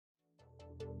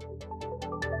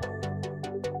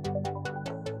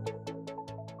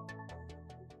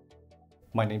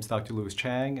My name's Dr. Louis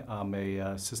Chang. I'm a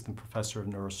assistant professor of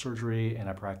neurosurgery, and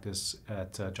I practice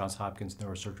at Johns Hopkins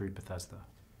Neurosurgery, Bethesda.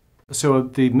 So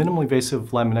the minimally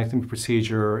invasive laminectomy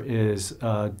procedure is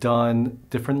done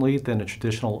differently than a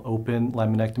traditional open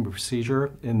laminectomy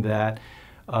procedure in that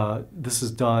this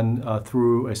is done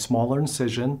through a smaller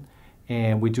incision,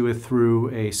 and we do it through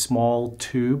a small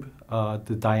tube,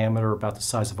 the diameter about the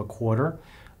size of a quarter,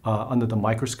 under the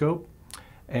microscope.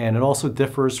 And it also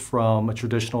differs from a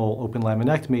traditional open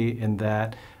laminectomy in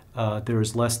that there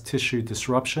is less tissue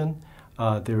disruption,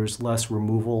 there is less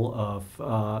removal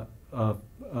of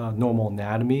normal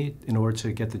anatomy in order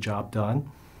to get the job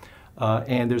done.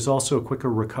 And there's also a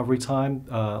quicker recovery time.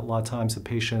 A lot of times the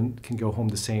patient can go home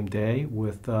the same day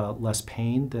with less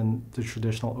pain than the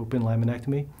traditional open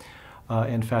laminectomy,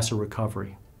 and faster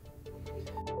recovery.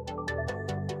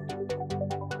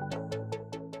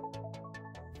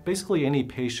 Basically, any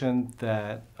patient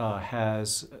that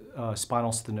has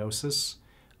spinal stenosis,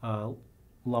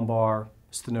 lumbar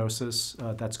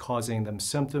stenosis, that's causing them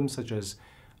symptoms such as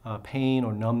pain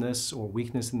or numbness or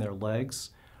weakness in their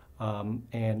legs.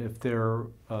 And if they're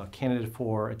a candidate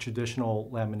for a traditional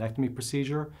laminectomy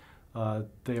procedure,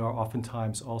 they are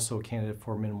oftentimes also a candidate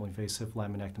for a minimally invasive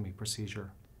laminectomy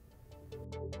procedure.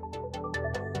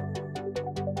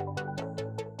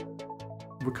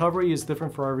 Recovery is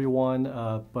different for everyone,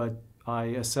 but I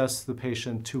assess the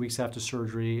patient 2 weeks after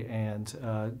surgery, and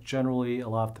generally a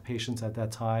lot of the patients at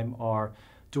that time are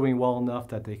doing well enough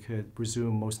that they could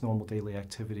resume most normal daily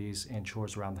activities and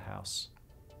chores around the house.